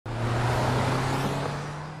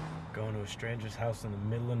a stranger's house in the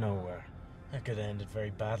middle of nowhere. That could have ended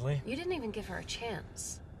very badly. You didn't even give her a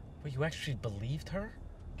chance. But you actually believed her?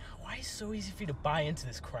 Why is it so easy for you to buy into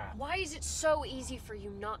this crap? Why is it so easy for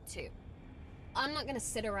you not to? I'm not gonna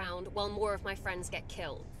sit around while more of my friends get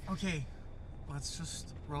killed. Okay, let's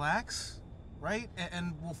just relax, right?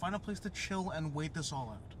 And we'll find a place to chill and wait this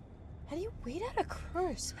all out. How do you wait out a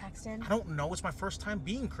curse, Paxton? I don't know, it's my first time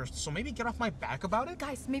being cursed, so maybe get off my back about it?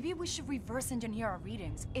 Guys, maybe we should reverse engineer our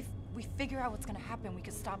readings. If we figure out what's gonna happen, we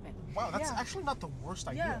could stop it. Wow, that's actually not the worst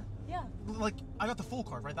idea. Yeah. Like, I got the full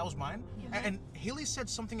card, right? That was mine. Yeah. And Haley said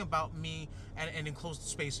something about me and enclosed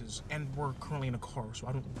spaces, and we're currently in a car, so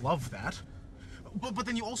I don't love that. But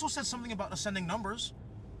then you also said something about ascending numbers.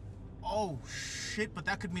 Oh, shit, but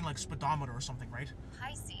that could mean like speedometer or something, right?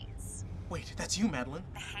 Pisces. Wait, that's you, Madeline.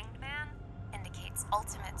 The Hanged Man indicates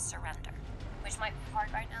ultimate surrender, which might be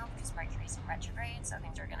hard right now because Mercury's in retrograde, so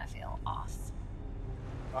things are gonna feel off.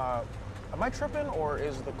 Am I tripping, or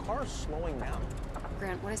is the car slowing down?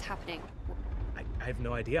 Grant, what is happening? I have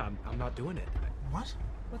no idea. I'm not doing it. What?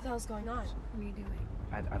 What the hell's going on? What are you doing?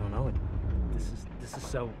 I don't know. This is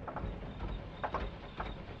so...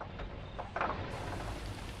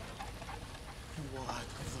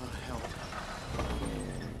 What the hell?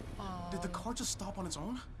 Did the car just stop on its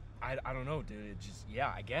own? I don't know, dude. It just...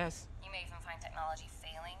 Yeah, I guess. You may even find technology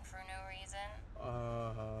failing for no reason.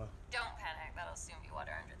 Don't panic, that'll soon be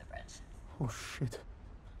water under the bridge. Oh, shit.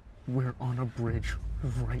 We're on a bridge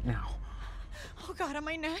right now. Oh God, am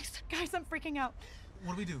I next? Guys, I'm freaking out.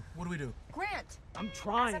 What do we do? Grant! I'm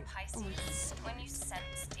trying. As a Pisces, when you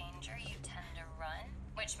sense danger, you tend to run,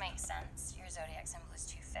 which makes sense. Your zodiac symbol is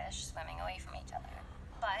two fish swimming away from each other.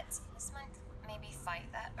 But this month, maybe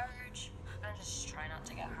fight that urge and just try not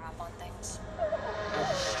to get hung up on things.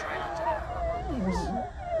 Just try not to get hung up on things.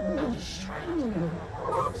 Just try not to get hung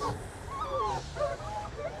up on things.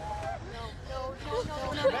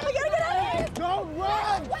 We gotta get out of here! Don't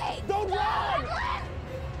run! Wait! Don't run!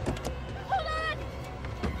 Hold on!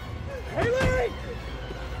 Haley!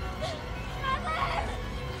 Madeline!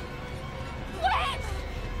 Wait!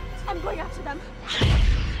 I'm going after them.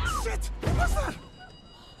 Shit! What's that?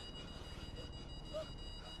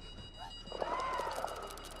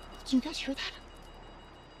 Do you guys hear that?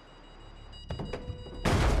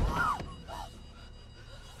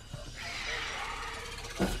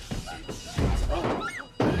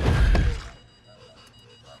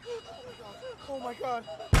 Oh my god.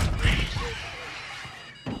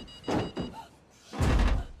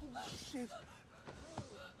 Shit.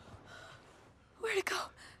 Where'd it go?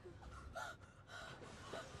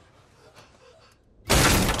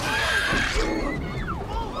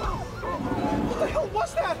 What the hell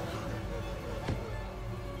was that?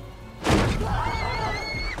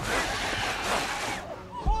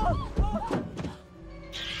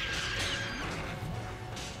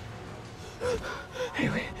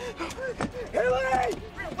 Haley! Haley!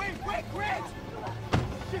 Wait, Grant!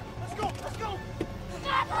 Shit, let's go!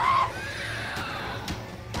 Madeline!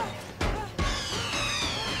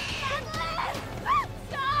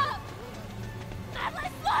 Stop!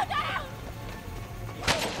 Madeline, slow down!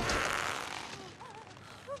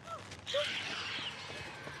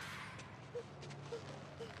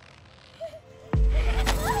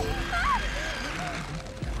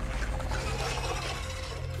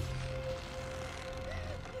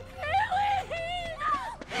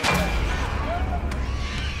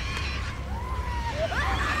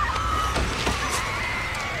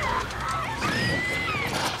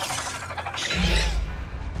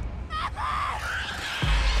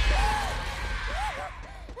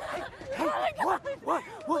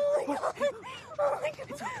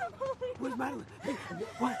 Where's Madeline? Hey,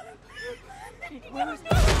 what? Where is...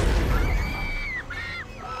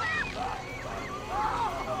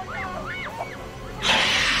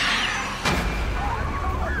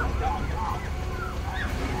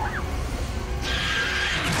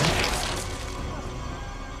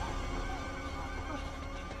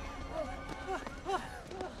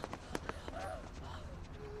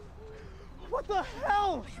 What the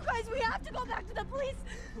hell? You guys, we have to go back to the police.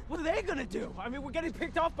 What are they gonna do? I mean, we're getting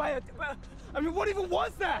picked off by a... I mean, what even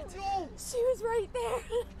was that? No! She was right there.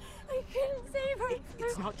 I couldn't save her.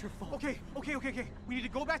 It's not your fault. Okay. We need to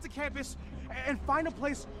go back to campus and find a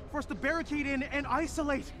place for us to barricade in and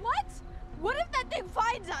isolate. What? What if that thing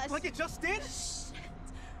finds us? Like it just did? Shit.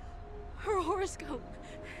 Her horoscope.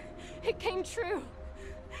 It came true.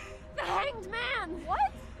 The Hanged Man.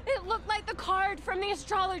 What? It looked like the card from the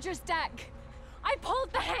astrologer's deck. I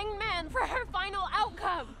pulled the Hanged Man for her final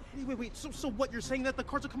outcome. Wait. So what? You're saying that the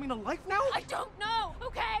cards are coming to life now? I don't know,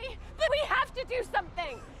 okay? But we have to do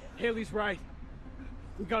something. Haley's right.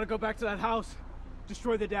 We gotta go back to that house.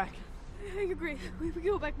 Destroy the deck. I agree. We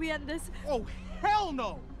go back. We end this. Oh, hell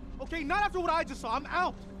no! Okay, not after what I just saw. I'm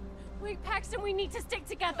out. Wait, Paxton, we need to stick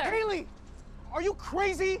together. Haley! Are you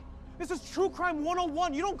crazy? This is true crime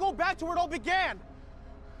 101. You don't go back to where it all began.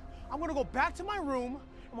 I'm gonna go back to my room,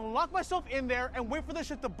 I'm gonna lock myself in there and wait for this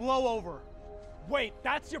shit to blow over. Wait,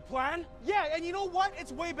 that's your plan? Yeah, and you know what?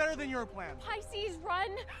 It's way better than your plan. Pisces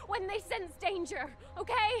run when they sense danger,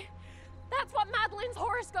 okay? That's what Madeline's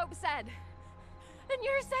horoscope said. And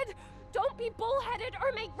yours said, don't be bullheaded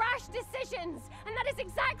or make rash decisions. And that is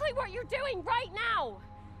exactly what you're doing right now.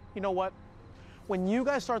 You know what? When you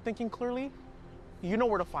guys start thinking clearly, you know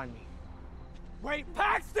where to find me. Wait,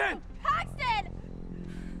 Paxton! Paxton!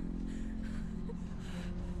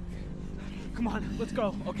 Come on, let's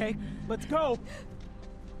go, okay? Let's go!